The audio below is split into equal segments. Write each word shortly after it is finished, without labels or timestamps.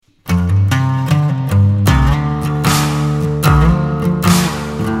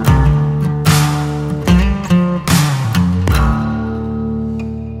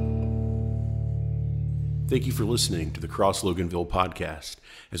Thank you for listening to the Cross Loganville podcast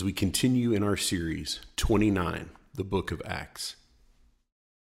as we continue in our series 29, the book of Acts.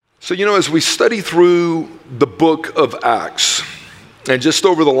 So, as we study through the book of Acts, and just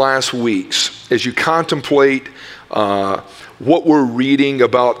over the last weeks, as you contemplate what we're reading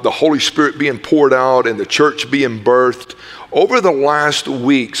about the Holy Spirit being poured out and the church being birthed, over the last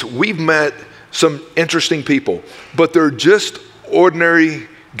weeks, we've met some interesting people, but they're just ordinary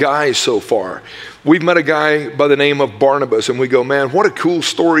guys so far. We've met a guy by the name of Barnabas, and we go, man, what a cool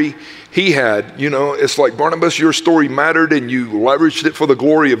story he had. It's like, Barnabas, your story mattered and you leveraged it for the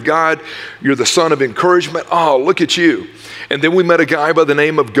glory of God. You're the son of encouragement. Oh, look at you. And then we met a guy by the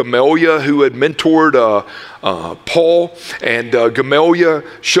name of Gamaliel who had mentored Paul, and Gamaliel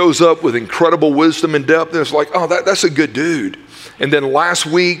shows up with incredible wisdom and depth, and it's like, oh, that's a good dude. And then last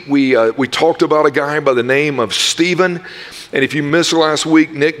week, we talked about a guy by the name of Stephen. And if you missed last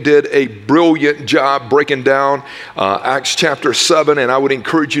week, Nick did a brilliant job breaking down Acts chapter 7, and I would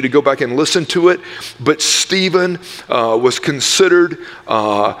encourage you to go back and listen to it. But Stephen was considered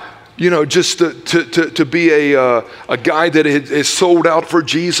just to be a guy that is sold out for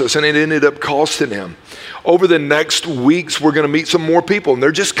Jesus, and it ended up costing him. Over the next weeks, we're going to meet some more people, and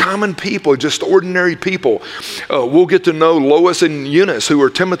they're just common people, just ordinary people. We'll get to know Lois and Eunice, who are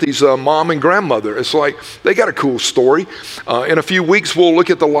Timothy's mom and grandmother. It's like, they got a cool story. In a few weeks, we'll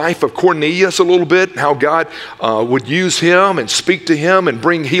look at the life of Cornelius a little bit, how God would use him and speak to him and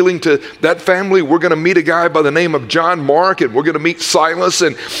bring healing to that family. We're going to meet a guy by the name of John Mark, and we're going to meet Silas.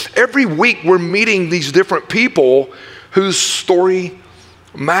 And every week, we're meeting these different people whose story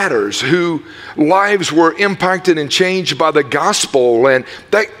matters, whose lives were impacted and changed by the gospel. And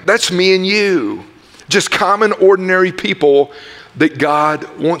that's me and you, just common, ordinary people that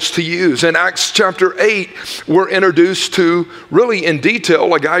God wants to use. In Acts chapter 8, we're introduced to, really in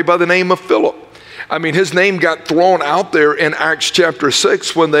detail, a guy by the name of Philip. I mean, his name got thrown out there in Acts chapter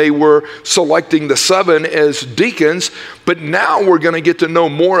 6 when they were selecting the 7 as deacons, but now we're going to get to know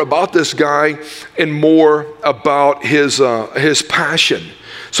more about this guy and more about his passion.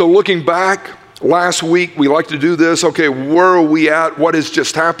 So looking back, last week, we like to do this. Okay, where are we at? What has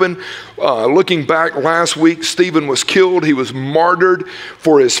just happened? Looking back last week, Stephen was killed. He was martyred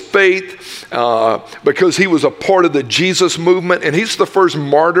for his faith because he was a part of the Jesus movement. And he's the first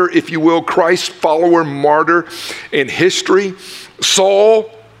martyr, if you will, Christ follower martyr in history.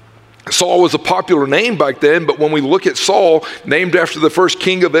 Saul was a popular name back then, but when we look at Saul, named after the first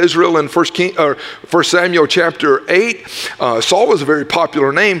king of Israel in 1 Samuel chapter 8, Saul was a very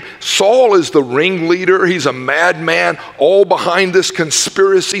popular name. Saul is the ringleader. He's a madman, all behind this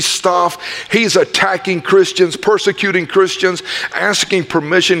conspiracy stuff. He's attacking Christians, persecuting Christians, asking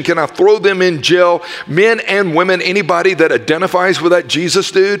permission. Can I throw them in jail? Men and women, anybody that identifies with that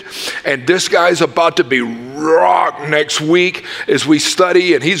Jesus dude. And this guy's about to be rocked next week as we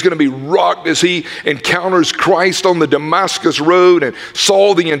study, and he's going to be rocked as he encounters Christ on the Damascus road, and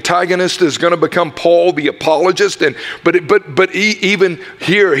Saul the antagonist is going to become Paul the apologist. But even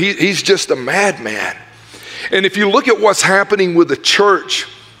here, he's just a madman. And if you look at what's happening with the church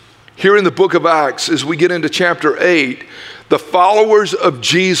here in the book of Acts, as we get into chapter 8, the followers of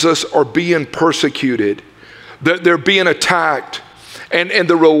Jesus are being persecuted. They're being attacked. And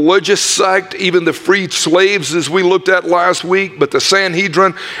the religious sect, even the freed slaves, as we looked at last week, but the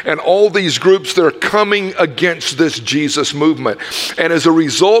Sanhedrin and all these groups, they're coming against this Jesus movement. And as a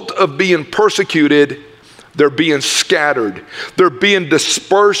result of being persecuted, they're being scattered. They're being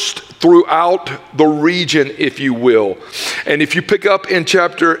dispersed throughout the region, if you will. And if you pick up in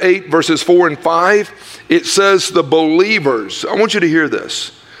chapter 8, verses 4 and 5, it says the believers, I want you to hear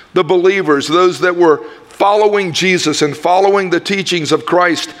this, the believers, those that were following Jesus and following the teachings of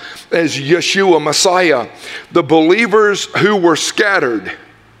Christ as Yeshua, Messiah, the believers who were scattered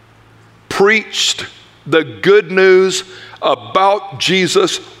preached the good news about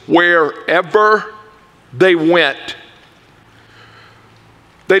Jesus wherever they went.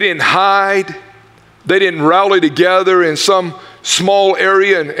 They didn't hide. They didn't rally together in some small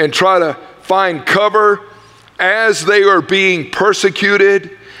area and try to find cover. As they are being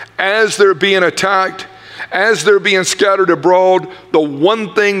persecuted, as they're being attacked, as they're being scattered abroad, the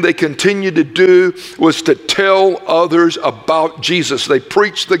one thing they continued to do was to tell others about Jesus. They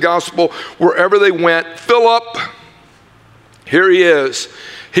preached the gospel wherever they went. Philip, here he is.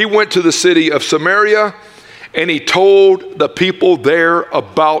 He went to the city of Samaria, and he told the people there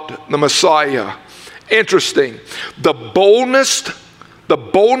about the Messiah. Interesting. The boldness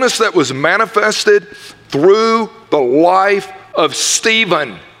that was manifested through the life of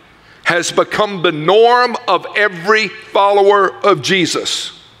Stephen has become the norm of every follower of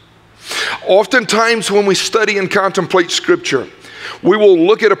Jesus. Oftentimes when we study and contemplate Scripture, we will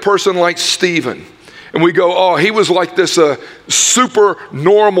look at a person like Stephen, and we go, oh, he was like this super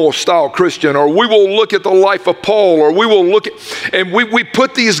normal style Christian. Or we will look at the life of Paul, or we will look at, and we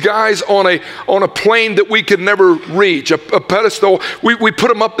put these guys on a plane that we could never reach, a pedestal. We put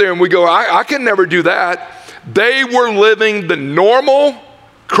them up there and we go, I can never do that. They were living the normal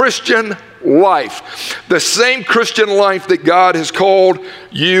Christian life, the same Christian life that God has called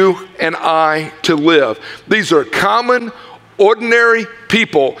you and I to live. These are common, ordinary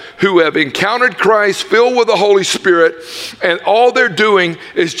people who have encountered Christ, filled with the Holy Spirit, and all they're doing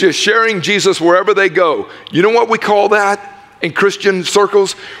is just sharing Jesus wherever they go. You know what we call that in Christian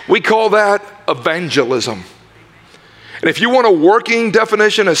circles? We call that evangelism. And if you want a working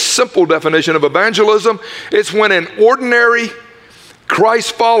definition, a simple definition of evangelism, it's when an ordinary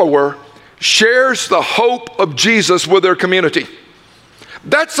Christ follower shares the hope of Jesus with their community.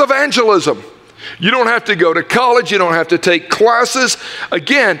 That's evangelism. You don't have to go to college. You don't have to take classes.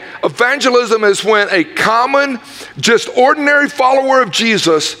 Again, evangelism is when a common, just ordinary follower of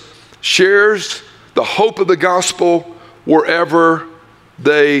Jesus shares the hope of the gospel wherever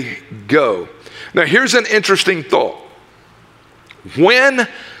they go. Now, here's an interesting thought. When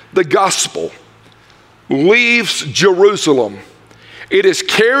the gospel leaves Jerusalem, it is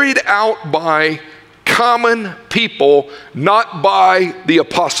carried out by common people, not by the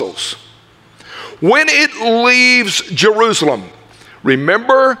apostles. When it leaves Jerusalem,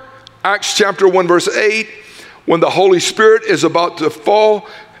 remember Acts chapter 1 verse 8, when the Holy Spirit is about to fall,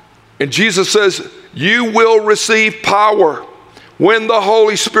 and Jesus says, you will receive power when the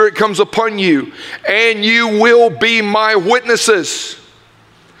Holy Spirit comes upon you, and you will be my witnesses.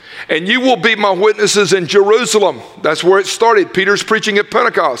 And you will be my witnesses in Jerusalem. That's where it started. Peter's preaching at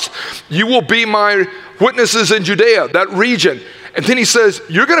Pentecost. You will be my witnesses in Judea, that region. And then he says,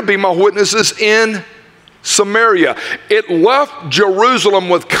 you're going to be my witnesses in Samaria. It left Jerusalem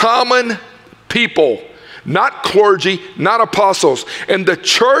with common people, not clergy, not apostles. And the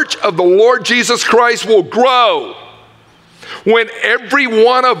church of the Lord Jesus Christ will grow when every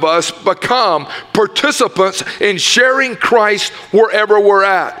one of us become participants in sharing Christ wherever we're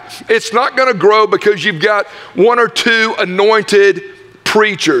at. It's not going to grow because you've got one or two anointed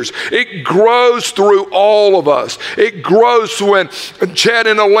preachers. It grows through all of us. It grows when Chad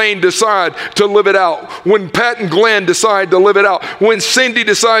and Elaine decide to live it out, when Pat and Glenn decide to live it out, when Cindy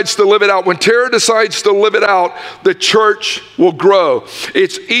decides to live it out, when Tara decides to live it out, the church will grow.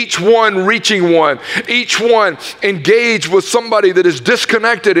 It's each one reaching one, each one engaged with somebody that is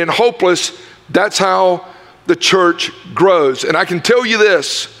disconnected and hopeless. That's how the church grows. And I can tell you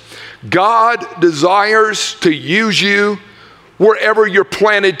this, God desires to use you wherever you're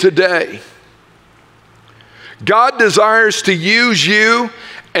planted today. God desires to use you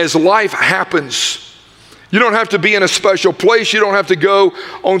as life happens. You don't have to be in a special place. You don't have to go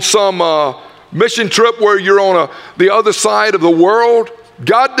on some mission trip where you're on the other side of the world.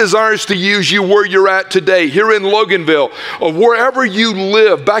 God desires to use you where you're at today, here in Loganville, or wherever you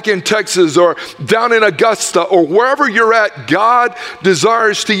live, back in Texas, or down in Augusta, or wherever you're at. God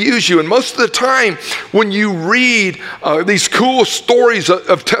desires to use you. And most of the time, when you read these cool stories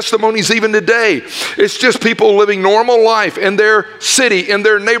of testimonies even today, it's just people living normal life in their city, in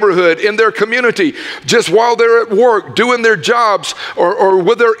their neighborhood, in their community, just while they're at work, doing their jobs, or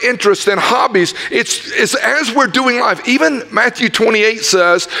with their interests and hobbies. It's as we're doing life. Even Matthew 28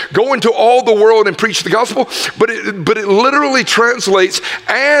 says, go into all the world and preach the gospel, but it literally translates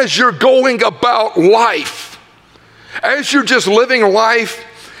as you're going about life, as you're just living life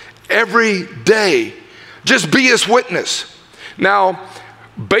every day, just be his witness. Now,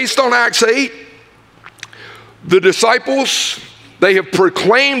 based on Acts 8, the disciples, they have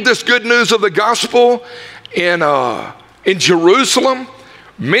proclaimed this good news of the gospel in Jerusalem.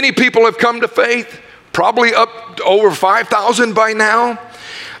 Many people have come to faith, probably up to over 5,000 by now.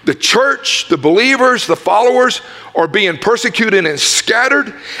 The church, the believers, the followers are being persecuted and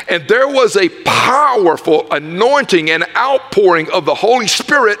scattered. And there was a powerful anointing and outpouring of the Holy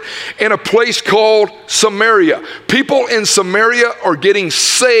Spirit in a place called Samaria. People in Samaria are getting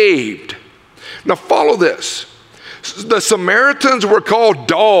saved. Now follow this. The Samaritans were called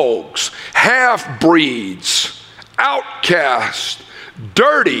dogs, half-breeds, outcasts,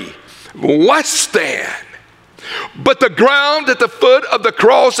 dirty, less than. But the ground at the foot of the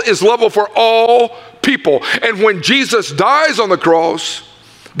cross is level for all people. And when Jesus dies on the cross,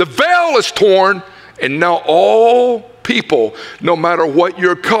 the veil is torn, and now all people, no matter what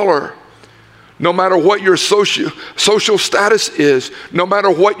your color, no matter what your social status is, no matter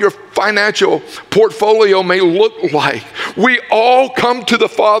what your financial portfolio may look like, we all come to the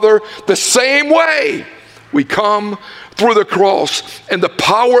Father the same way. We come through the cross, and the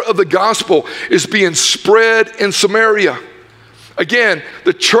power of the gospel is being spread in Samaria. Again,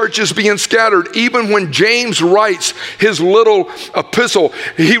 the church is being scattered. Even when James writes his little epistle,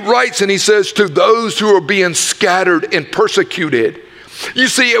 he writes and he says, to those who are being scattered and persecuted. You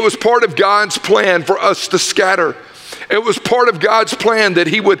see, it was part of God's plan for us to scatter. It was part of God's plan that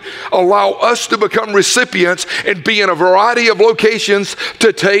he would allow us to become recipients and be in a variety of locations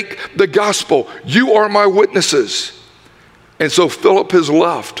to take the gospel. You are my witnesses. And so Philip has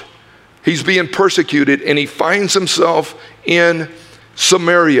left. He's being persecuted, and he finds himself in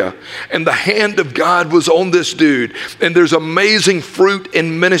Samaria. And the hand of God was on this dude. And there's amazing fruit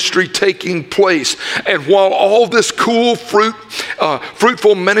and ministry taking place. And while all this cool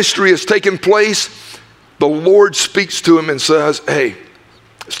fruitful ministry is taking place, the Lord speaks to him and says, hey,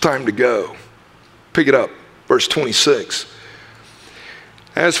 it's time to go. Pick it up, verse 26.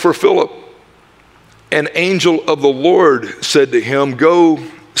 As for Philip, an angel of the Lord said to him, go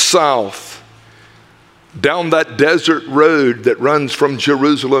south down that desert road that runs from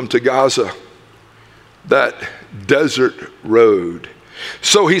Jerusalem to Gaza. That desert road.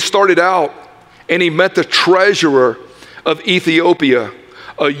 So he started out and he met the treasurer of Ethiopia,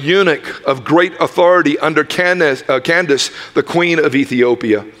 a eunuch of great authority under Candace, the queen of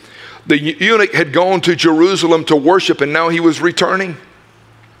Ethiopia. The eunuch had gone to Jerusalem to worship, and now he was returning.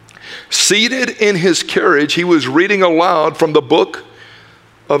 Seated in his carriage, he was reading aloud from the book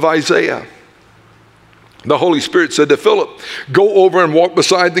of Isaiah. The Holy Spirit said to Philip, go over and walk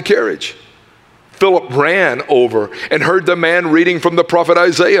beside the carriage. Philip ran over and heard the man reading from the prophet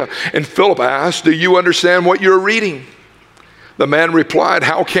Isaiah. And Philip asked, do you understand what you're reading? The man replied,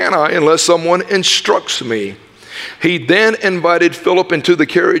 how can I unless someone instructs me? He then invited Philip into the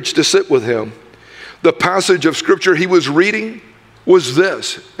carriage to sit with him. The passage of scripture he was reading was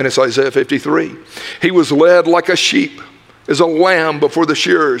this, and it's Isaiah 53. He was led like a sheep, as a lamb before the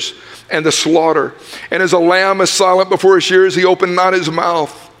shearers and the slaughter. And as a lamb is silent before his shearers, he opened not his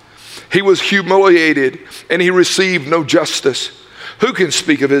mouth. He was humiliated, and he received no justice. Who can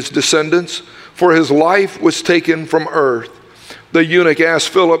speak of his descendants? For his life was taken from earth. The eunuch asked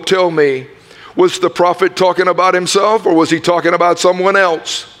Philip, tell me, was the prophet talking about himself, or was he talking about someone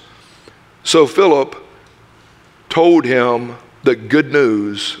else? So Philip told him the good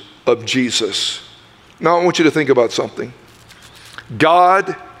news of Jesus. Now I want you to think about something.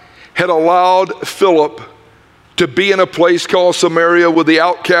 God had allowed Philip to be in a place called Samaria with the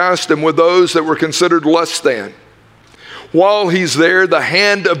outcast and with those that were considered less than. While he's there, the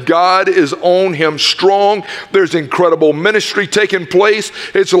hand of God is on him strong. There's incredible ministry taking place.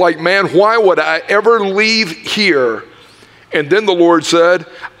 It's like, man, why would I ever leave here? And then the Lord said,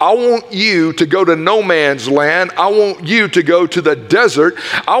 I want you to go to no man's land. I want you to go to the desert.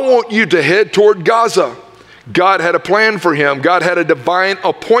 I want you to head toward Gaza. God had a plan for him. God had a divine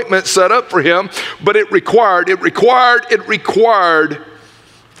appointment set up for him, but it required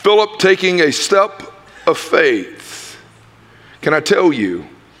Philip taking a step of faith. Can I tell you,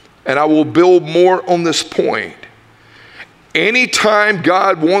 and I will build more on this point, anytime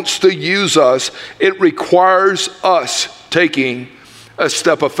God wants to use us, it requires us taking a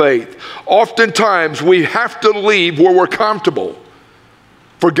step of faith. Oftentimes, we have to leave where we're comfortable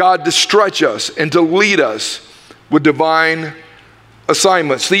for God to stretch us and to lead us with divine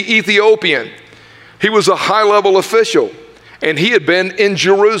assignments. The Ethiopian, he was a high-level official, and he had been in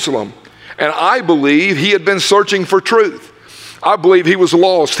Jerusalem. And I believe he had been searching for truth. I believe he was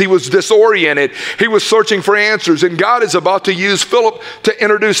lost. He was disoriented. He was searching for answers. And God is about to use Philip to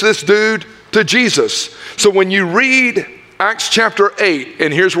introduce this dude to Jesus. So when you read Acts chapter 8,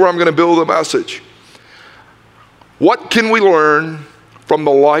 and here's where I'm going to build the message. What can we learn from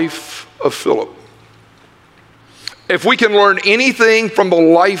the life of Philip? If we can learn anything from the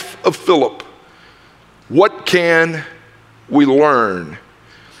life of Philip, what can we learn?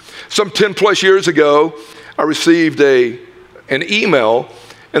 Some 10 plus years ago, I received an email,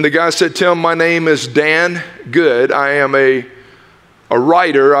 and the guy said, Tim, my name is Dan Good. I am a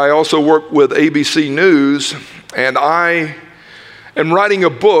writer. I also work with ABC News, and I am writing a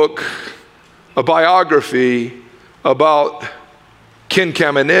book, a biography about Ken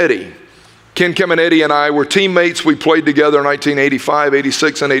Caminiti. Ken Caminiti and I were teammates. We played together in 1985,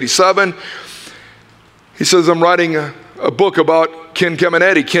 86, and 87. He says, I'm writing a book about Ken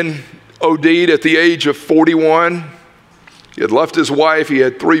Caminiti. Ken OD'd at the age of 41. He had left his wife. He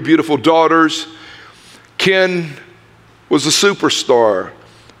had 3 beautiful daughters. Ken was a superstar.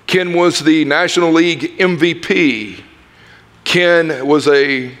 Ken was the National League MVP. Ken was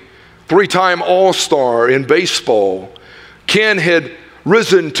a 3-time All-Star in baseball. Ken had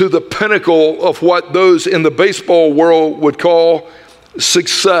risen to the pinnacle of what those in the baseball world would call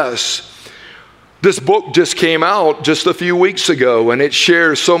success. This book just came out just a few weeks ago, and it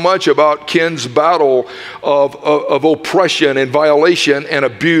shares so much about Ken's battle of oppression and violation and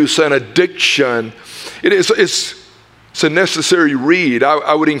abuse and addiction. It's a necessary read.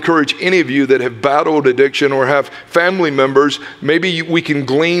 I would encourage any of you that have battled addiction or have family members, maybe we can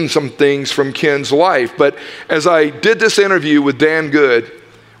glean some things from Ken's life. But as I did this interview with Dan Good,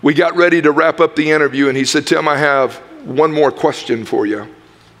 we got ready to wrap up the interview, and he said, Tim, I have one more question for you.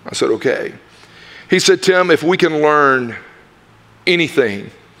 I said, okay. He said, Tim, if we can learn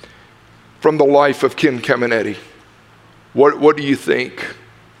anything from the life of Ken Caminiti, what do you think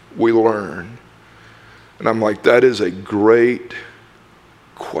we learn? And I'm like, that is a great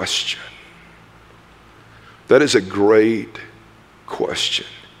question. That is a great question.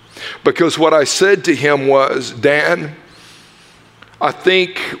 Because what I said to him was, Dan, I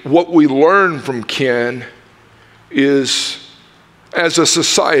think what we learn from Ken is, as a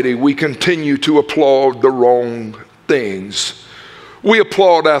society, we continue to applaud the wrong things. We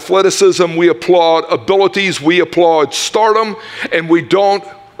applaud athleticism, we applaud abilities, we applaud stardom, and we don't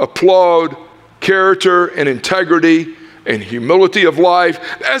applaud character and integrity and humility of life.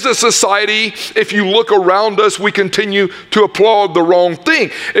 As a society, if you look around us, we continue to applaud the wrong thing.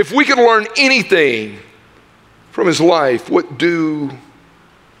 If we can learn anything from his life, what do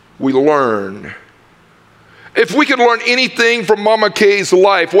we learn? If we can learn anything from Mama Kay's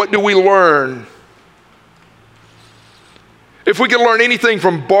life, what do we learn? If we can learn anything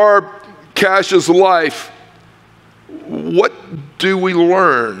from Barb Cash's life, what do we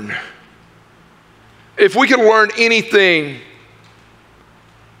learn? If we can learn anything,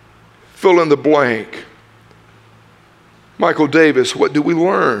 fill in the blank. Michael Davis, what do we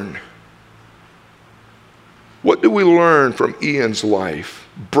learn? What do we learn from Ian's life,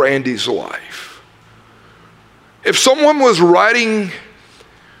 Brandy's life? If someone was writing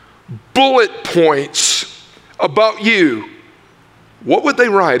bullet points about you, what would they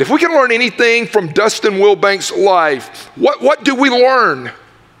write? If we can learn anything from Dustin Wilbank's life, what do we learn?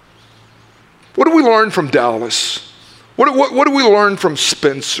 What do we learn from Dallas? What do we learn from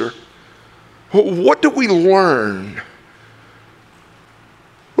Spencer? What do we learn?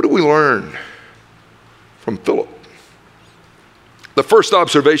 What do we learn from Philip? The first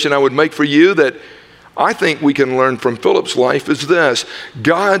observation I would make for you that I think we can learn from Philip's life is this: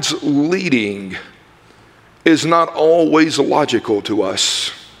 God's leading is not always logical to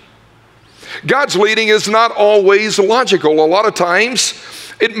us. God's leading is not always logical. A lot of times,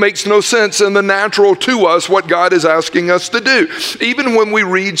 it makes no sense in the natural to us what God is asking us to do. Even when we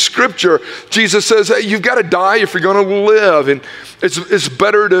read Scripture, Jesus says, hey, you've got to die if you're going to live. And it's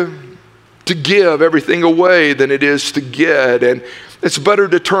better to give everything away than it is to get. And it's better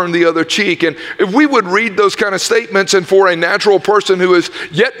to turn the other cheek. And if we would read those kind of statements, and for a natural person who is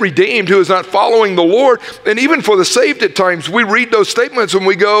yet redeemed, who is not following the Lord, and even for the saved at times, we read those statements and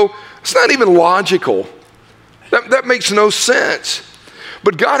we go, it's not even logical. That makes no sense.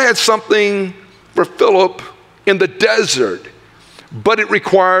 But God had something for Philip in the desert, but it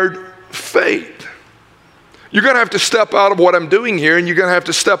required faith. You're going to have to step out of what I'm doing here, and you're going to have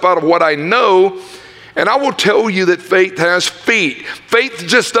to step out of what I know. And I will tell you that faith has feet. Faith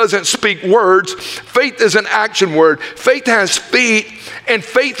just doesn't speak words. Faith is an action word. Faith has feet, and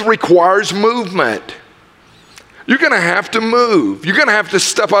faith requires movement. You're going to have to move. You're going to have to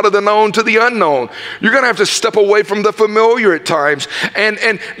step out of the known to the unknown. You're going to have to step away from the familiar at times. And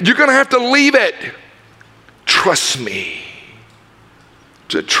you're going to have to leave it. Trust me.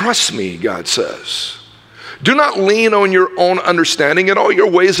 Trust me, God says. Do not lean on your own understanding. In all your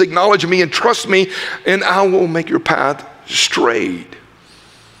ways acknowledge me and trust me, and I will make your path straight.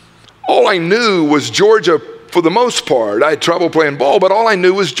 All I knew was Georgia for the most part. I had trouble playing ball, but all I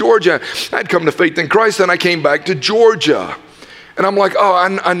knew was Georgia. I'd come to faith in Christ, and I came back to Georgia. And I'm like,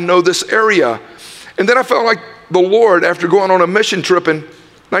 oh, I know this area. And then I felt like the Lord, after going on a mission trip in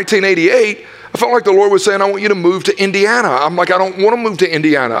 1988, I felt like the Lord was saying, I want you to move to Indiana. I'm like, I don't want to move to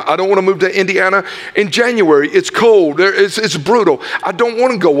Indiana. I don't want to move to Indiana in January. It's cold. It's brutal. I don't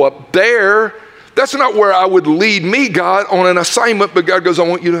want to go up there. That's not where I would lead me, God, on an assignment. But God goes, I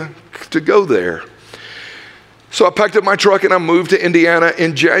want you to go there. So I packed up my truck and I moved to Indiana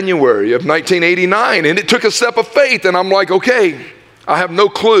in January of 1989. And it took a step of faith. And I'm like, okay, I have no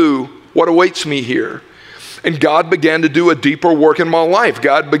clue what awaits me here. And God began to do a deeper work in my life.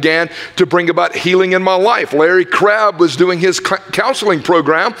 God began to bring about healing in my life. Larry Crabb was doing his counseling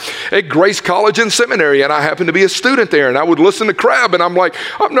program at Grace College and Seminary, and I happened to be a student there. And I would listen to Crabb, and I'm like,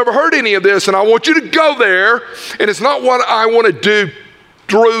 I've never heard any of this, and I want you to go there. And it's not what I want to do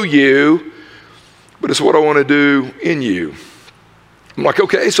through you, but it's what I want to do in you. I'm like,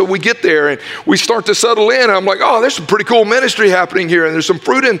 okay, so we get there and we start to settle in. And I'm like, oh, there's some pretty cool ministry happening here. And there's some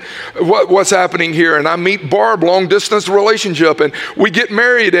fruit in what's happening here. And I meet Barb, long distance relationship. And we get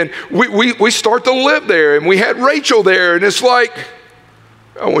married and we start to live there. And we had Rachel there. And it's like,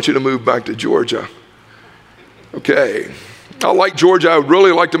 I want you to move back to Georgia. Okay. I like Georgia. I would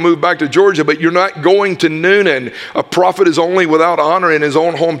really like to move back to Georgia, but you're not going to Noonan. A prophet is only without honor in his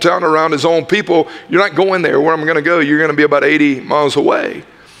own hometown around his own people. You're not going there. Where I'm going to go, you're going to be about 80 miles away.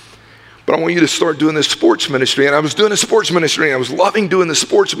 But I want you to start doing this sports ministry. And I was doing the sports ministry, and I was loving doing the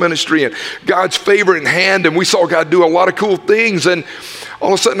sports ministry and God's favor in hand. And we saw God do a lot of cool things. And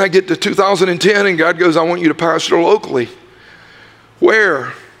all of a sudden I get to 2010 and God goes, I want you to pastor locally.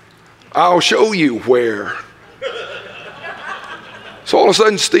 Where? I'll show you where. So all of a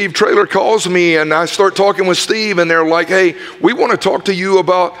sudden, Steve Traylor calls me, and I start talking with Steve, and they're like, hey, we want to talk to you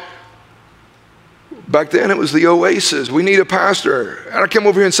about, back then it was the Oasis. We need a pastor. And I came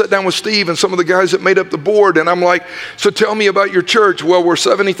over here and sat down with Steve and some of the guys that made up the board, and I'm like, so tell me about your church. Well, we're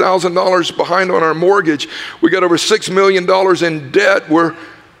 $70,000 behind on our mortgage. We got over $6 million in debt. We're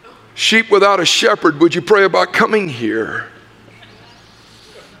sheep without a shepherd. Would you pray about coming here?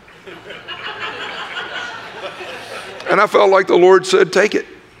 And I felt like the Lord said, take it.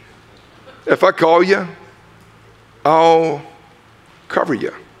 If I call you, I'll cover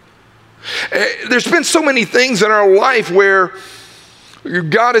you. There's been so many things in our life where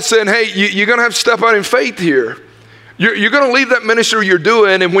God is saying, hey, you're going to have to step out in faith here. You're going to leave that ministry you're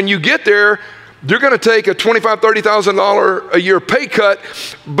doing, and when you get there, you're going to take a $25,000, $30,000 a year pay cut,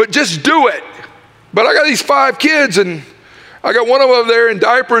 but just do it. But I got these 5 kids, and I got one of them there in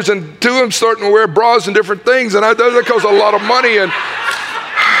diapers, and 2 of them starting to wear bras and different things, and that costs a lot of money, and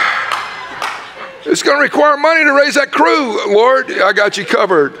it's going to require money to raise that crew. Lord, I got you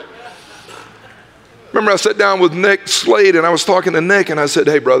covered. Remember, I sat down with Nick Slade, and I was talking to Nick, and I said,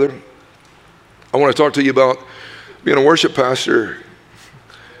 hey, brother, I want to talk to you about being a worship pastor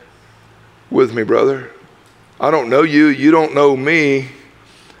with me, brother. I don't know you. You don't know me.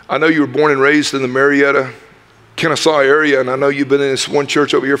 I know you were born and raised in the Marietta, Kennesaw area, and I know you've been in this one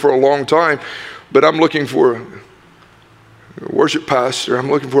church over here for a long time, but I'm looking for a worship pastor.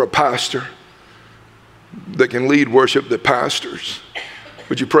 I'm looking for a pastor that can lead worship that pastors.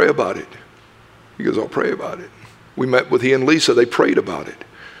 Would you pray about it? He goes, I'll pray about it. We met with he and Lisa. They prayed about it.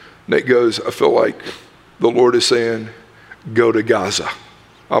 Nick goes, I feel like the Lord is saying, go to Gaza.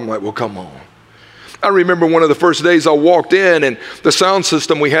 I'm like, well, come on. I remember one of the first days I walked in, and the sound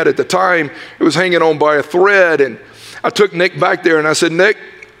system we had at the time, it was hanging on by a thread, and I took Nick back there and I said, Nick,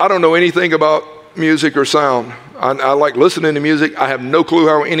 I don't know anything about music or sound. I like listening to music. I have no clue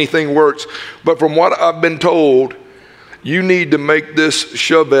how anything works, but from what I've been told, you need to make this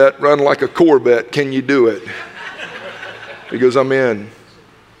Chevette run like a Corvette. Can you do it? He goes, I'm in.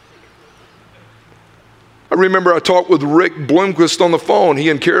 I remember I talked with Rick Bloomquist on the phone. He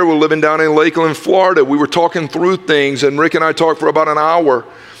and Kara were living down in Lakeland, Florida. We were talking through things, and Rick and I talked for about an hour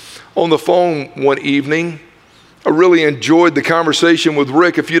on the phone one evening. I really enjoyed the conversation with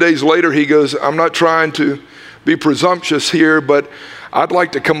Rick. A few days later, he goes, I'm not trying to be presumptuous here, but I'd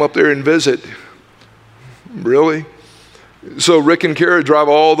like to come up there and visit. Really? So Rick and Kara drive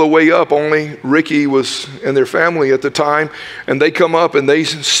all the way up. Only Ricky was in their family at the time, and they come up and they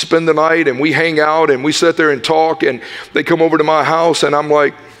spend the night, and we hang out and we sit there and talk, and they come over to my house, and I'm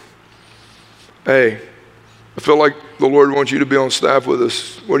like, hey, I feel like the Lord wants you to be on staff with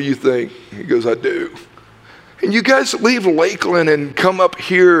us. What do you think? He goes, I do. And you guys leave Lakeland and come up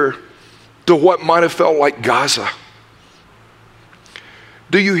here to what might have felt like Gaza.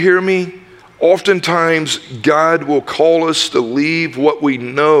 Do you hear me? Oftentimes, God will call us to leave what we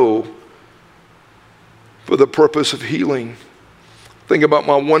know for the purpose of healing. Think about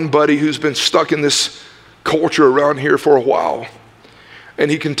my one buddy who's been stuck in this culture around here for a while, and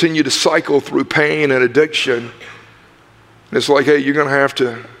he continued to cycle through pain and addiction. And it's like, hey, you're going to have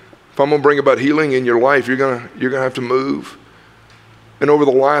to, if I'm going to bring about healing in your life, you're going to have to move. And over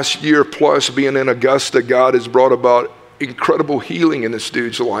the last year plus being in Augusta, God has brought about incredible healing in this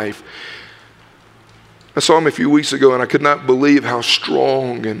dude's life. I saw him a few weeks ago, and I could not believe how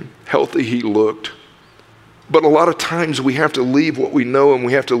strong and healthy he looked. But a lot of times we have to leave what we know, and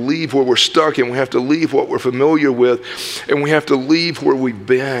we have to leave where we're stuck, and we have to leave what we're familiar with, and we have to leave where we've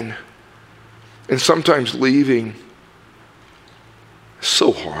been. And sometimes leaving is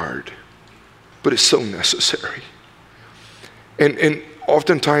so hard, but it's so necessary. And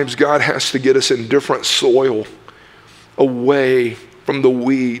oftentimes God has to get us in different soil, away from the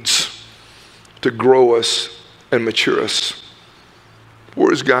weeds, to grow us and mature us.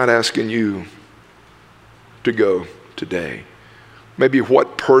 Where is God asking you to go today? Maybe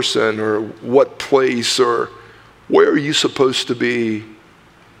what person or what place, or where are you supposed to be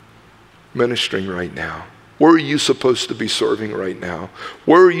ministering right now? Where are you supposed to be serving right now?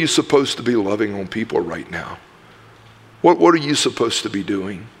 Where are you supposed to be loving on people right now? What are you supposed to be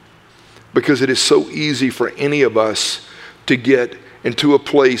doing? Because it is so easy for any of us to get into a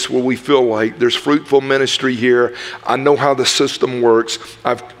place where we feel like there's fruitful ministry here. I know how the system works.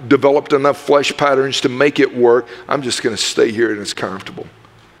 I've developed enough flesh patterns to make it work. I'm just going to stay here and it's comfortable.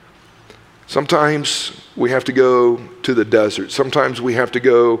 Sometimes we have to go to the desert. Sometimes we have to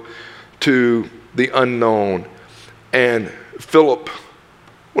go to the unknown. And Philip,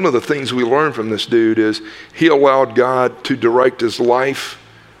 one of the things we learned from this dude is he allowed God to direct his life,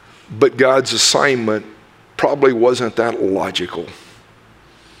 but God's assignment probably wasn't that logical.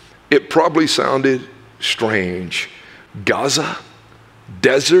 It probably sounded strange. Gaza?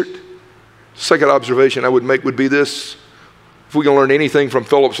 Desert? Second observation I would make would be this. If we can learn anything from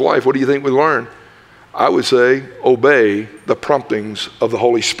Philip's life, what do you think we learn? I would say, obey the promptings of the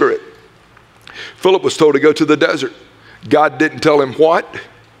Holy Spirit. Philip was told to go to the desert. God didn't tell him what.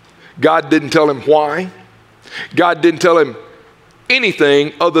 God didn't tell him why. God didn't tell him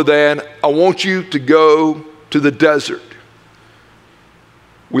anything other than, I want you to go to the desert.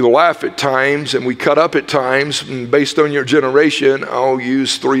 We laugh at times and we cut up at times, and based on your generation, I'll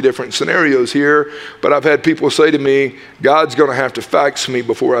use 3 different scenarios here, but I've had people say to me, God's going to have to fax me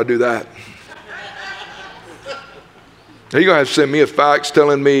before I do that. You're going to have to send me a fax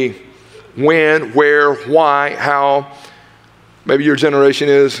telling me when, where, why, how. Maybe your generation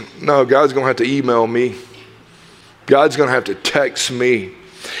is, no, God's going to have to email me. God's going to have to text me.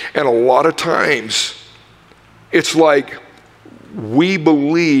 And a lot of times, it's like we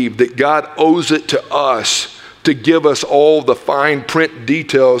believe that God owes it to us to give us all the fine print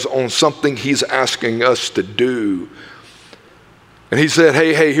details on something he's asking us to do. And he said,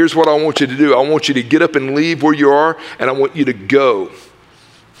 hey, here's what I want you to do. I want you to get up and leave where you are, and I want you to go.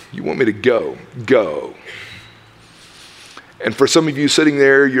 You want me to go? Go. And for some of you sitting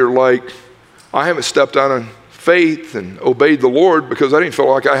there, you're like, I haven't stepped out on faith and obeyed the Lord because I didn't feel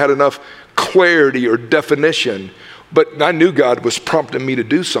like I had enough clarity or definition. But I knew God was prompting me to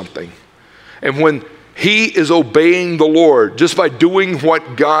do something. And when he is obeying the Lord, just by doing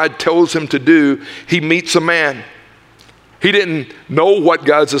what God tells him to do, he meets a man. He didn't know what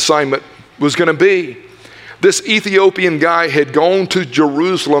God's assignment was going to be. This Ethiopian guy had gone to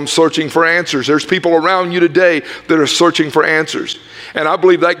Jerusalem searching for answers. There's people around you today that are searching for answers. And I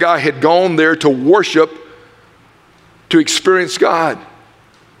believe that guy had gone there to worship, to experience God.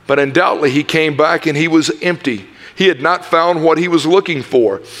 But undoubtedly he came back and he was empty. He had not found what he was looking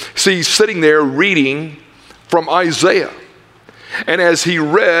for. See, he's sitting there reading from Isaiah. And as he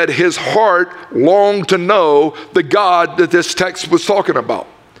read, his heart longed to know the God that this text was talking about.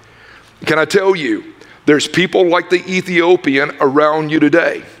 Can I tell you, there's people like the Ethiopian around you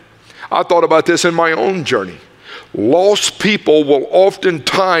today. I thought about this in my own journey. Lost people will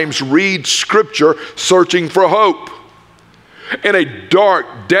oftentimes read scripture searching for hope. In a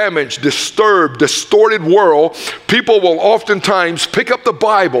dark, damaged, disturbed, distorted world, people will oftentimes pick up the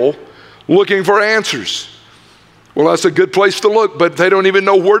Bible looking for answers. Well, that's a good place to look, but they don't even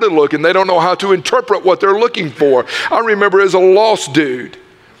know where to look, and they don't know how to interpret what they're looking for. I remember as a lost dude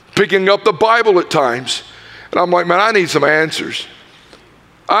picking up the Bible at times, and I'm like, man, I need some answers.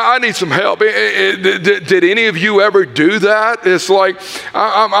 I need some help. Did any of you ever do that? It's like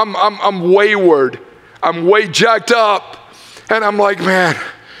I'm wayward. I'm way jacked up. And I'm like, man.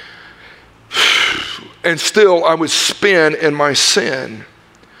 And still I would spin in my sin.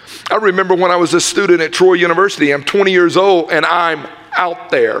 I remember when I was a student at Troy University. I'm 20 years old and I'm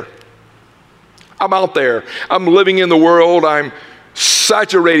out there. I'm out there. I'm living in the world. I'm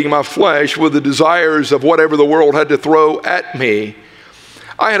saturating my flesh with the desires of whatever the world had to throw at me.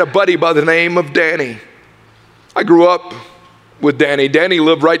 I had a buddy by the name of Danny. I grew up with Danny. Danny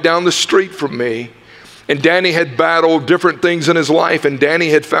lived right down the street from me. And Danny had battled different things in his life. And Danny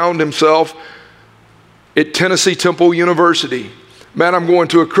had found himself at Tennessee Temple University. Man, I'm going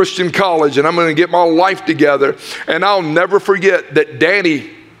to a Christian college and I'm going to get my life together. And I'll never forget that Danny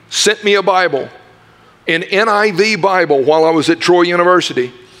sent me a Bible, an NIV Bible, while I was at Troy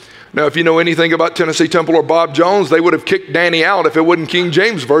University. Now, if you know anything about Tennessee Temple or Bob Jones, they would have kicked Danny out if it wasn't King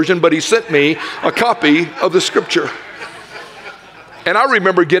James Version, but he sent me a copy of the scripture. And I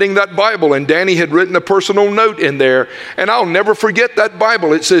remember getting that Bible, and Danny had written a personal note in there, and I'll never forget that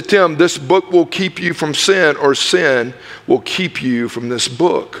Bible. It said, Tim, this book will keep you from sin, or sin will keep you from this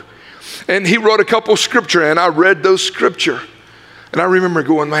book. And he wrote a couple scripture, and I read those scripture. And I remember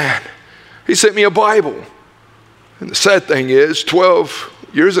going, man, he sent me a Bible. And the sad thing is, 12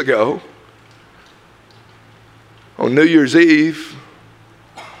 years ago, on New Year's Eve,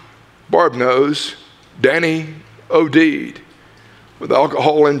 Barb knows, Danny OD'd with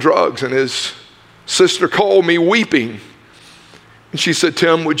alcohol and drugs, and his sister called me weeping. And she said,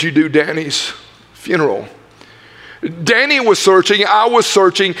 Tim, would you do Danny's funeral? Danny was searching, I was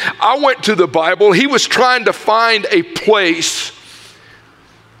searching. I went to the Bible. He was trying to find a place.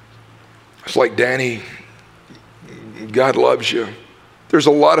 It's like, Danny, God loves you. There's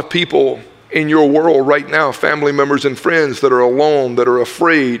a lot of people in your world right now, family members and friends, that are alone, that are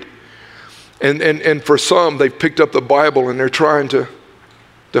afraid. And for some, they've picked up the Bible and they're trying to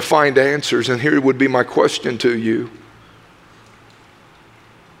find answers. And here would be my question to you.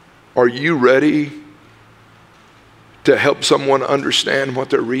 Are you ready to help someone understand what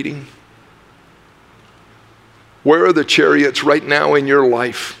they're reading? Where are the chariots right now in your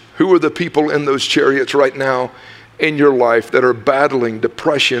life? Who are the people in those chariots right now in your life that are battling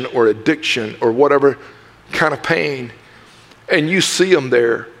depression or addiction or whatever kind of pain? And you see them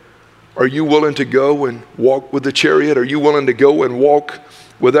there. Are you willing to go and walk with the chariot? Are you willing to go and walk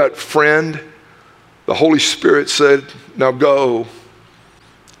with that friend? The Holy Spirit said, now go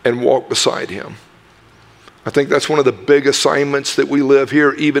and walk beside him. I think that's one of the big assignments that we live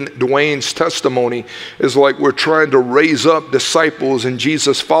here. Even Dwayne's testimony is like we're trying to raise up disciples and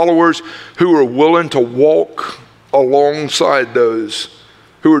Jesus followers who are willing to walk alongside those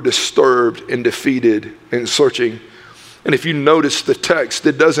who are disturbed and defeated and searching. And if you notice the text,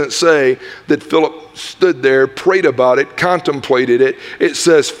 it doesn't say that Philip stood there, prayed about it, contemplated it. It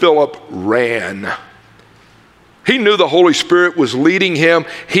says Philip ran. He knew the Holy Spirit was leading him.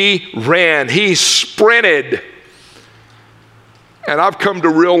 He ran. He sprinted. And I've come to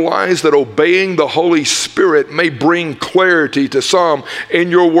realize that obeying the Holy Spirit may bring clarity to some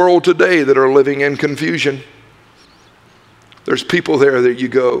in your world today that are living in confusion. There's people there that you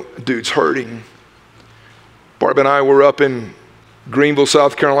go, dude's hurting. Barb and I were up in Greenville,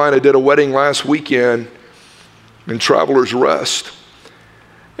 South Carolina, did a wedding last weekend in Travelers Rest.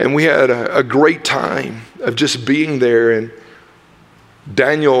 And we had a great time of just being there. And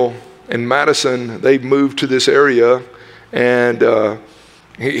Daniel and Madison, they've moved to this area. And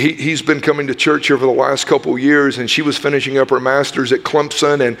he's been coming to church here for the last couple years. And she was finishing up her master's at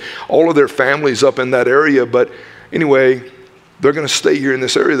Clemson. And all of their families up in that area. But anyway, they're going to stay here in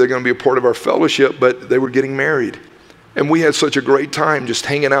this area. They're going to be a part of our fellowship, but they were getting married. And we had such a great time just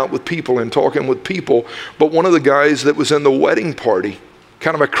hanging out with people and talking with people. But one of the guys that was in the wedding party,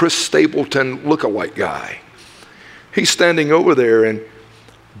 kind of a Chris Stapleton lookalike guy, he's standing over there, and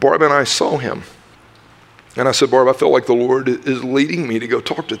Barb and I saw him. And I said, Barb, I feel like the Lord is leading me to go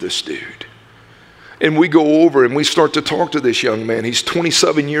talk to this dude. And we go over and we start to talk to this young man. He's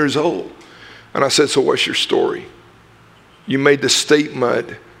 27 years old. And I said, so what's your story? You made the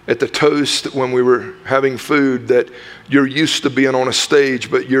statement at the toast when we were having food that you're used to being on a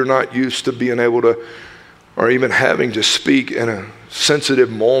stage, but you're not used to being able to, or even having to speak in a sensitive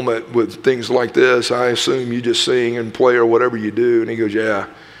moment with things like this. I assume you just sing and play or whatever you do. And he goes, yeah,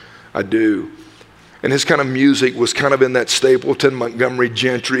 I do. And his kind of music was kind of in that Stapleton, Montgomery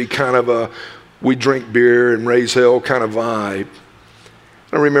Gentry kind of a we drink beer and raise hell kind of vibe.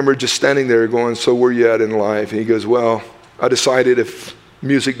 I remember just standing there going, so where you at in life? And he goes, well, I decided if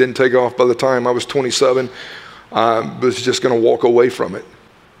music didn't take off by the time I was 27, I was just going to walk away from it.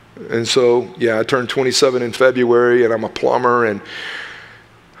 And so, yeah, I turned 27 in February, and I'm a plumber. And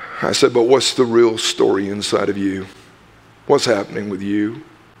I said, but what's the real story inside of you? What's happening with you?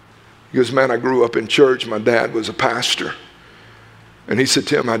 He goes, man, I grew up in church. My dad was a pastor. And he said,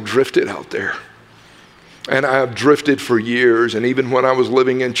 Tim, I drifted out there. And I have drifted for years. And even when I was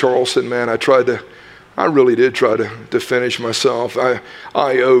living in Charleston, man, I really did try to finish myself. I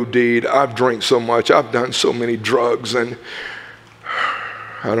OD'd. I've drank so much. I've done so many drugs. And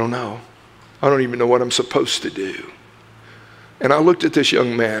I don't know. I don't even know what I'm supposed to do. And I looked at this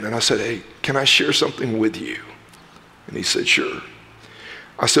young man and I said, hey, can I share something with you? And he said, sure.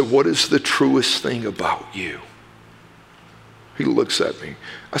 I said, what is the truest thing about you? He looks at me.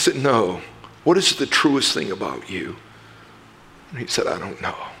 I said, no. What is the truest thing about you? And he said, I don't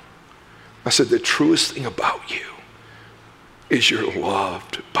know. I said, the truest thing about you is you're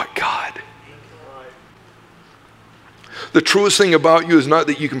loved by God. The truest thing about you is not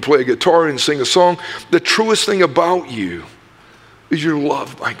that you can play a guitar and sing a song. The truest thing about you is you're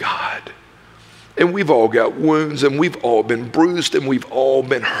loved by God. And we've all got wounds, and we've all been bruised, and we've all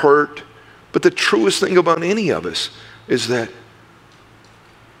been hurt. But the truest thing about any of us is that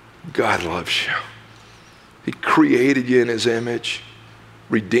God loves you. He created you in his image,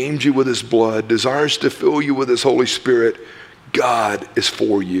 redeemed you with his blood, desires to fill you with his Holy Spirit. God is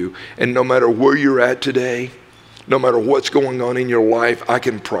for you. And no matter where you're at today, no matter what's going on in your life, I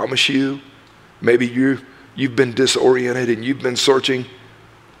can promise you, maybe you've been disoriented and you've been searching.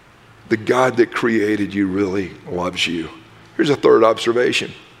 The God that created you really loves you. Here's a third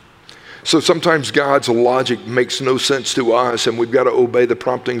observation. So sometimes God's logic makes no sense to us, and we've got to obey the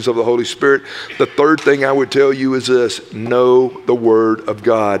promptings of the Holy Spirit. The third thing I would tell you is this: know the Word of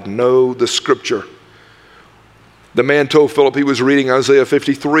God. Know the Scripture. The man told Philip he was reading Isaiah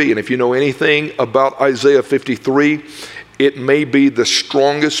 53, and if you know anything about Isaiah 53, it may be the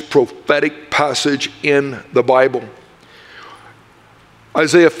strongest prophetic passage in the Bible.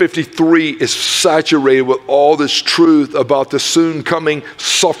 Isaiah 53 is saturated with all this truth about the soon coming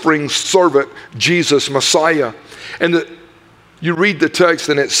suffering servant, Jesus, Messiah. And you read the text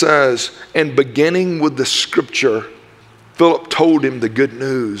and it says, and beginning with the scripture, Philip told him the good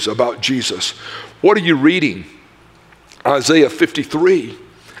news about Jesus. What are you reading? Isaiah 53.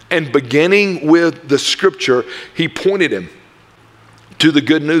 And beginning with the scripture, he pointed him to the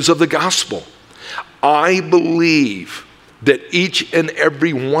good news of the gospel. I believe that each and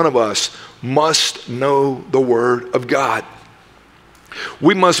every one of us must know the Word of God.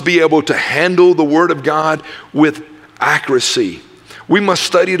 We must be able to handle the Word of God with accuracy. We must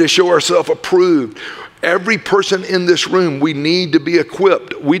study to show ourselves approved. Every person in this room, we need to be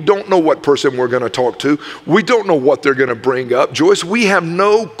equipped. We don't know what person we're going to talk to. We don't know what they're going to bring up. Joyce, we have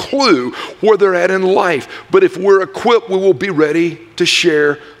no clue where they're at in life. But if we're equipped, we will be ready to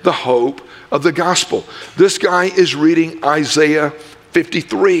share the hope of the gospel. This guy is reading Isaiah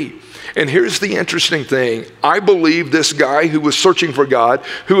 53. And here's the interesting thing. I believe this guy who was searching for God,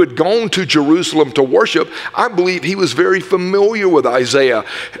 who had gone to Jerusalem to worship, I believe he was very familiar with Isaiah,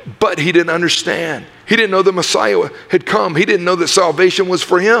 but he didn't understand. He didn't know the Messiah had come. He didn't know that salvation was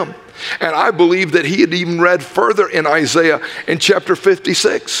for him. And I believe that he had even read further in Isaiah in chapter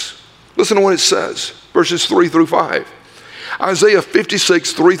 56. Listen to what it says, verses 3 through 5. Isaiah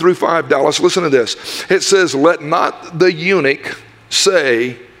 56, 3 through 5, Dallas, listen to this. It says, let not the eunuch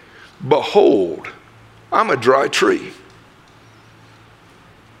say, behold, I'm a dry tree.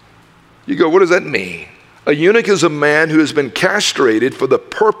 You go, what does that mean? A eunuch is a man who has been castrated for the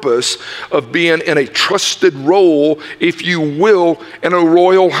purpose of being in a trusted role, if you will, in a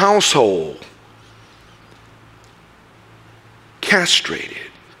royal household. Castrated.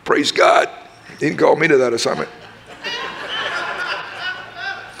 Praise God. He didn't call me to that assignment.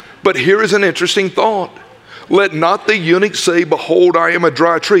 But here is an interesting thought. Let not the eunuch say, behold, I am a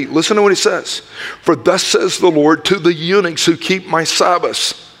dry tree. Listen to what he says. For thus says the Lord to the eunuchs who keep my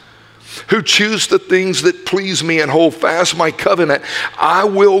Sabbaths, who choose the things that please me and hold fast my covenant, I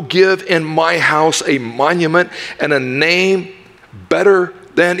will give in my house a monument and a name better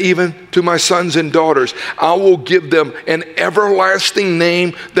than even to my sons and daughters. I will give them an everlasting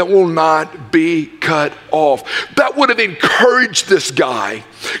name that will not be cut off. That would have encouraged this guy.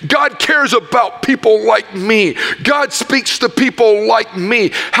 God cares about people like me. God speaks to people like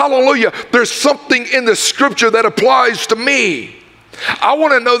me. Hallelujah. There's something in the scripture that applies to me. I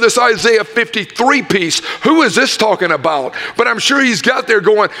want to know this Isaiah 53 piece. Who is this talking about? But I'm sure he's got there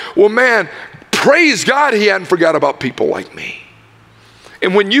going, well, man, praise God he hadn't forgot about people like me.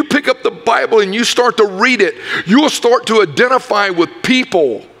 And when you pick up the Bible and you start to read it, you'll start to identify with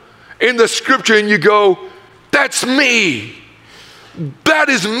people in the scripture and you go, that's me. That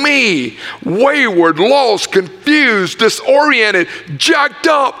is me. Wayward, lost, confused, disoriented, jacked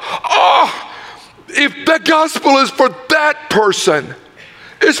up. Oh, if the gospel is for that person,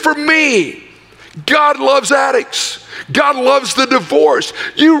 it's for me. God loves addicts. God loves the divorce.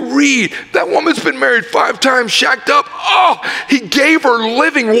 You read, that woman's been married 5 times, shacked up. Oh, he gave her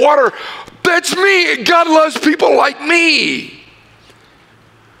living water. That's me. God loves people like me.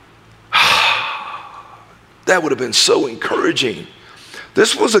 That would have been so encouraging.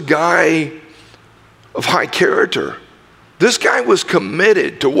 This was a guy of high character. This guy was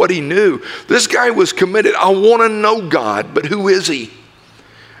committed to what he knew. This guy was committed. I want to know God, but who is he?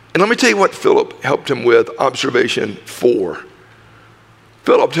 And let me tell you what Philip helped him with, observation 4.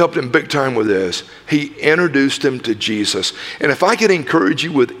 Philip helped him big time with this. He introduced him to Jesus. And if I could encourage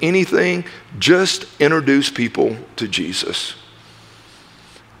you with anything, just introduce people to Jesus.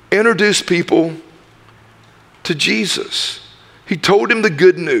 Introduce people to to Jesus. He told him the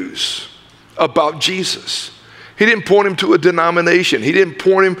good news about Jesus. He didn't point him to a denomination. He didn't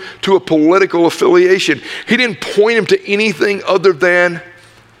point him to a political affiliation. He didn't point him to anything other than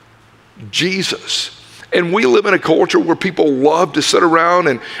Jesus. And we live in a culture where people love to sit around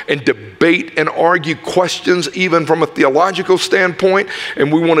and debate and argue questions, even from a theological standpoint.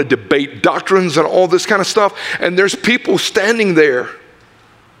 And we want to debate doctrines and all this kind of stuff. And there's people standing there.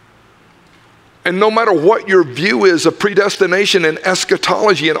 And no matter what your view is of predestination and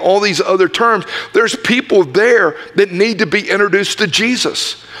eschatology and all these other terms, there's people there that need to be introduced to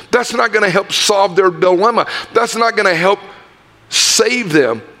Jesus. That's not going to help solve their dilemma. That's not going to help save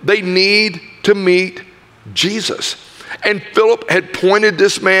them. They need to meet Jesus. And Philip had pointed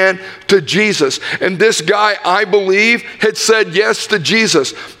this man to Jesus. And this guy, I believe, had said yes to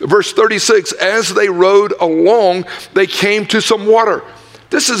Jesus. Verse 36, as they rode along, they came to some water.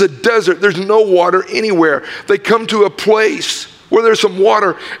 This is a desert. There's no water anywhere. They come to a place where there's some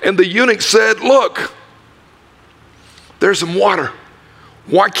water. And the eunuch said, look, there's some water.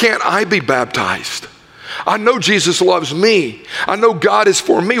 Why can't I be baptized? I know Jesus loves me. I know God is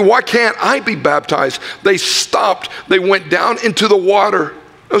for me. Why can't I be baptized? They stopped. They went down into the water.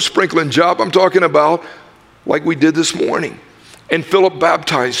 No sprinkling job I'm talking about, like we did this morning. And Philip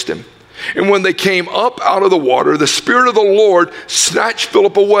baptized him. And when they came up out of the water, the Spirit of the Lord snatched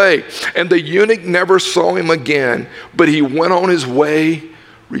Philip away. And the eunuch never saw him again, but he went on his way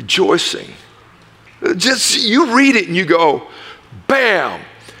rejoicing. Just, you read it and you go, bam,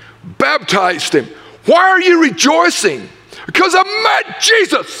 baptized him. Why are you rejoicing? Because I met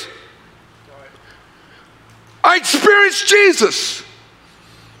Jesus. I experienced Jesus.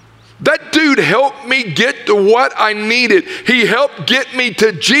 That dude helped me get to what I needed. He helped get me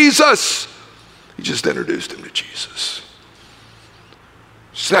to Jesus. He just introduced him to Jesus.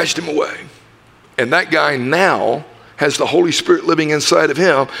 Snatched him away. And that guy now has the Holy Spirit living inside of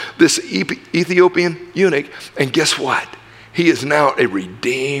him, this Ethiopian eunuch. And guess what? He is now a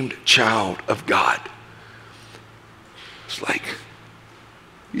redeemed child of God. It's like,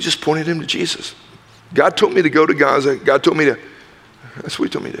 you just pointed him to Jesus. God told me to go to Gaza. God told me to, that's what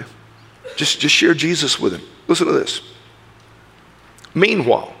he told me to do. Just share Jesus with him. Listen to this.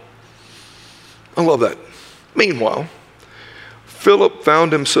 Meanwhile, I love that. Meanwhile, Philip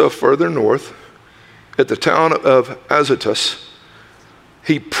found himself further north at the town of Azotus.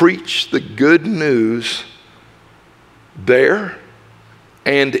 He preached the good news there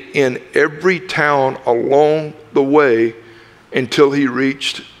and in every town along the way until he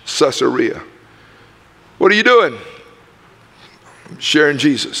reached Caesarea. What are you doing? I'm sharing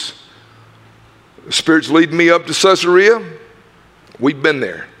Jesus. The Spirit's leading me up to Caesarea. We've been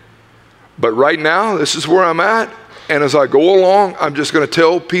there. But right now, this is where I'm at. And as I go along, I'm just going to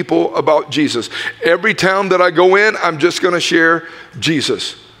tell people about Jesus. Every town that I go in, I'm just going to share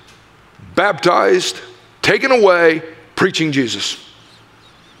Jesus. Baptized, taken away, preaching Jesus.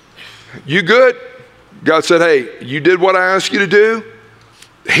 You good? God said, hey, you did what I asked you to do.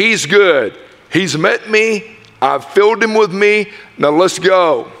 He's good. He's met me. I've filled him with me. Now let's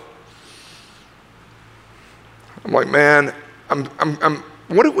go. I'm like, man,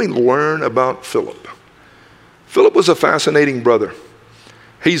 what did we learn about Philip? Philip was a fascinating brother.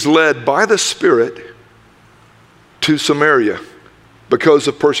 He's led by the Spirit to Samaria because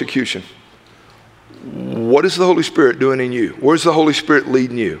of persecution. What is the Holy Spirit doing in you? Where's the Holy Spirit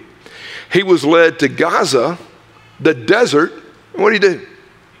leading you? He was led to Gaza, the desert. And what did he do?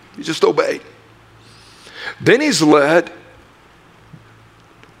 He just obeyed. Then he's led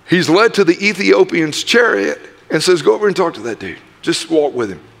to the Ethiopian's chariot and says, go over and talk to that dude. Just walk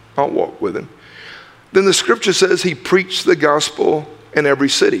with him. I'll walk with him. Then the scripture says he preached the gospel in every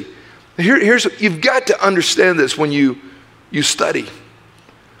city. You've got to understand this when you study.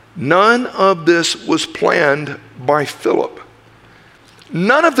 None of this was planned by Philip.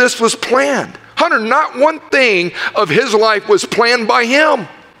 None of this was planned. Hunter, not one thing of his life was planned by him.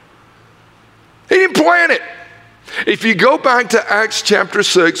 He didn't plan it. If you go back to Acts chapter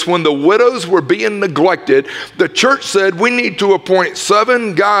 6, when the widows were being neglected, the church said, we need to appoint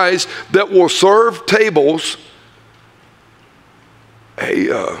 7 guys that will serve tables. Hey,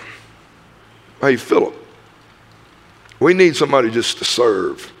 Philip, we need somebody just to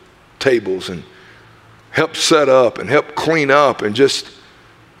serve tables and help set up and help clean up and just,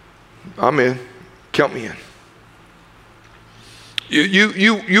 I'm in, count me in.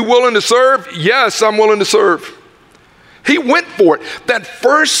 You willing to serve? Yes, I'm willing to serve. He went for it. That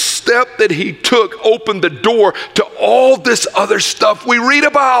first step that he took opened the door to all this other stuff we read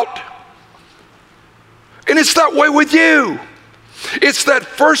about. And it's that way with you. It's that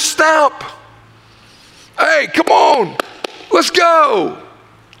first step. Hey, come on. Let's go.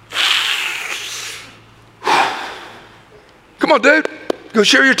 Come on, dude. Go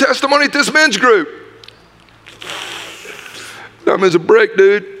share your testimony at this men's group. Dumb as a brick,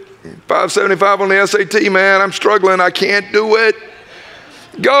 dude. 575 on the SAT, man. I'm struggling. I can't do it.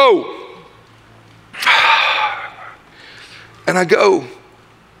 Go. And I go.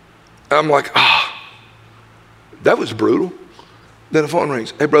 I'm like, that was brutal. Then the phone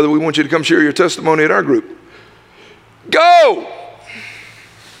rings. Hey, brother, we want you to come share your testimony at our group. Go.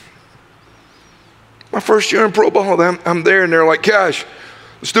 My first year in pro ball, I'm there, and they're like, Cash,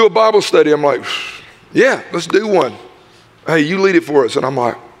 let's do a Bible study. I'm like, yeah, let's do one. Hey, you lead it for us. And I'm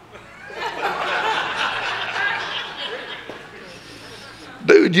like,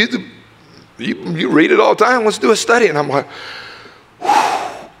 dude, you read it all the time. Let's do a study. And I'm like,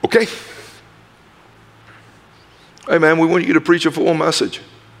 okay. Hey, man, we want you to preach a full message.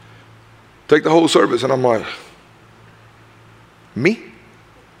 Take the whole service. And I'm like, me?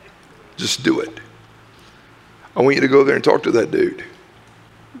 Just do it. I want you to go there and talk to that dude.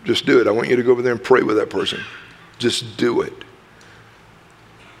 Just do it. I want you to go over there and pray with that person. Just do it.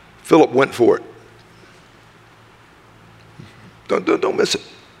 Philip went for it. Don't miss it.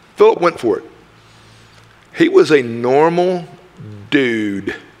 Philip went for it. He was a normal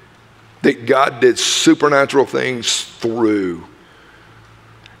dude that God did supernatural things through.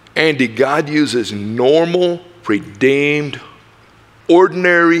 Andy, God uses normal, redeemed,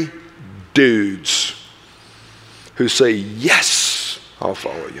 ordinary dudes who say, yes, I'll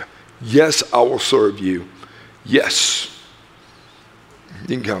follow you. Yes, I will serve you. Yes. You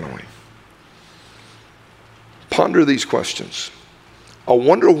can count on me. Ponder these questions. I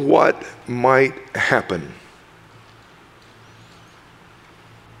wonder what might happen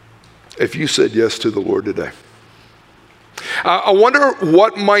if you said yes to the Lord today. I wonder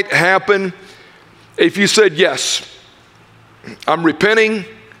what might happen if you said yes. I'm repenting.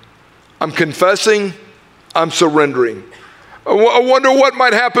 I'm confessing. I'm surrendering. I wonder what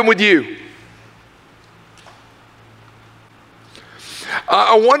might happen with you.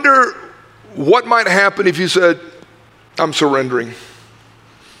 I wonder what might happen if you said, I'm surrendering.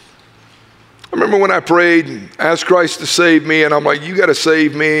 I remember when I prayed and asked Christ to save me, and I'm like, you got to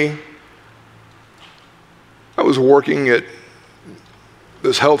save me. I was working at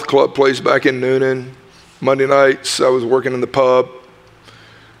this health club place back in Noonan. Monday nights, I was working in the pub.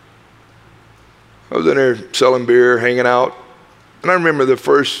 I was in there selling beer, hanging out. And I remember the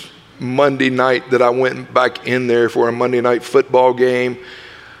first Monday night that I went back in there for a Monday night football game.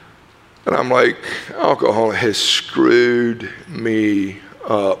 And I'm like, alcohol has screwed me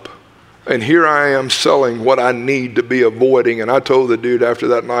up. And here I am selling what I need to be avoiding. And I told the dude after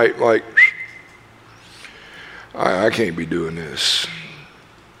that night, like, I can't be doing this.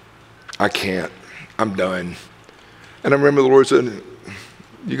 I can't. I'm done. And I remember the Lord said,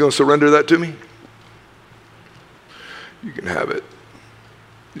 you going to surrender that to me? You can have it.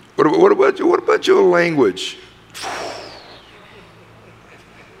 What about your language?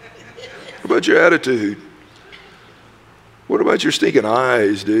 What about your attitude? What about your stinking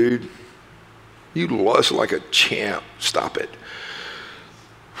eyes, dude? You lust like a champ. Stop it.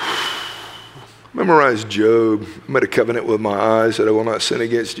 Memorize Job. I made a covenant with my eyes that I will not sin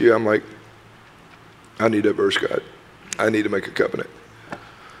against you. I'm like, I need that verse, God. I need to make a covenant.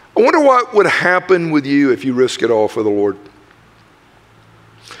 I wonder what would happen with you if you risk it all for the Lord.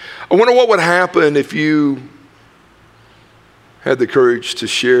 I wonder what would happen if you had the courage to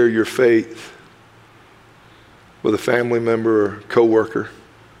share your faith with a family member or coworker.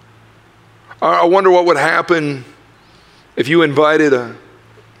 I wonder what would happen if you invited a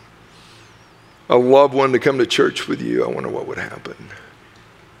loved one to come to church with you. I wonder what would happen.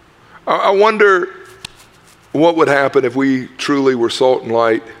 I wonder what would happen if we truly were salt and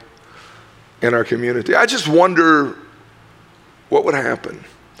light in our community. I just wonder what would happen.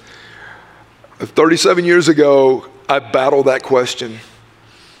 37 years ago, I battled that question.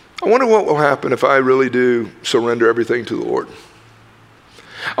 I wonder what will happen if I really do surrender everything to the Lord.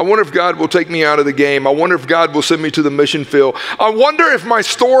 I wonder if God will take me out of the game. I wonder if God will send me to the mission field. I wonder if my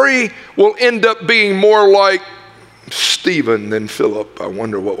story will end up being more like Stephen than Philip. I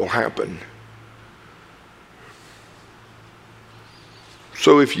wonder what will happen.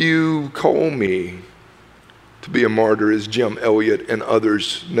 So if you call me to be a martyr as Jim Elliott and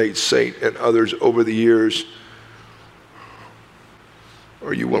others, Nate Saint and others over the years,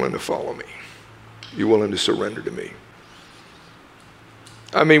 are you willing to follow me? Are you willing to surrender to me?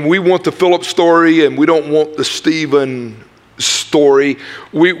 I mean, we want the Philip story and we don't want the Stephen story. story.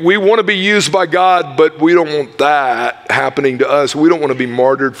 We want to be used by God, but we don't want that happening to us. We don't want to be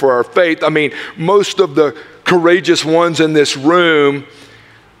martyred for our faith. I mean, most of the courageous ones in this room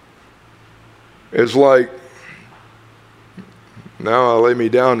is like, now I'll lay me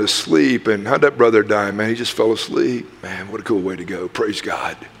down to sleep. And how'd that brother die? Man, he just fell asleep. Man, what a cool way to go. Praise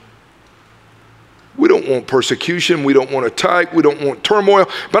God. We don't want persecution. We don't want attack. We don't want turmoil.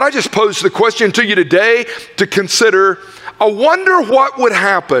 But I just posed the question to you today to consider. I wonder what would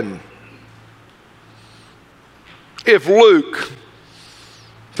happen if Luke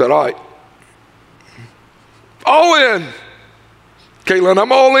said, all right, all in. Caitlin,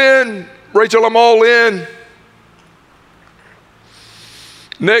 I'm all in. Rachel, I'm all in.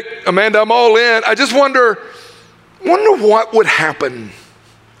 Nick, Amanda, I'm all in. I just wonder what would happen.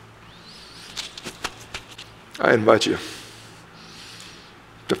 I invite you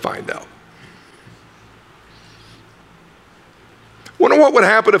to find out. Wonder what would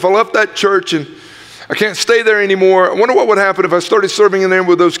happen if I left that church and I can't stay there anymore. I wonder what would happen if I started serving in there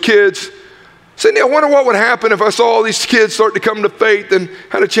with those kids. Cindy, I wonder what would happen if I saw all these kids start to come to faith and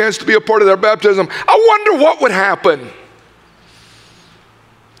had a chance to be a part of their baptism. I wonder what would happen.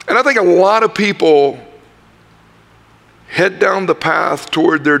 And I think a lot of people head down the path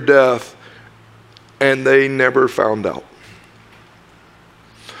toward their death and they never found out.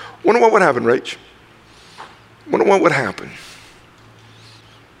 Wonder what would happen, Rach? Wonder what would happen.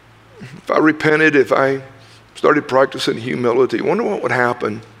 If I repented, if I started practicing humility, wonder what would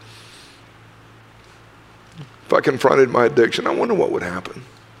happen. If I confronted my addiction, I wonder what would happen.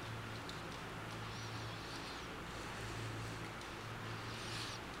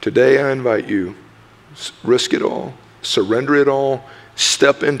 Today I invite you, risk it all, surrender it all,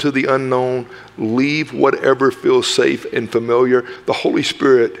 step into the unknown, leave whatever feels safe and familiar. The Holy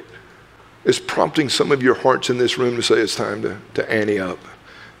Spirit is prompting some of your hearts in this room to say it's time to ante up.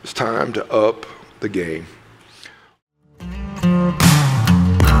 It's time to up the game.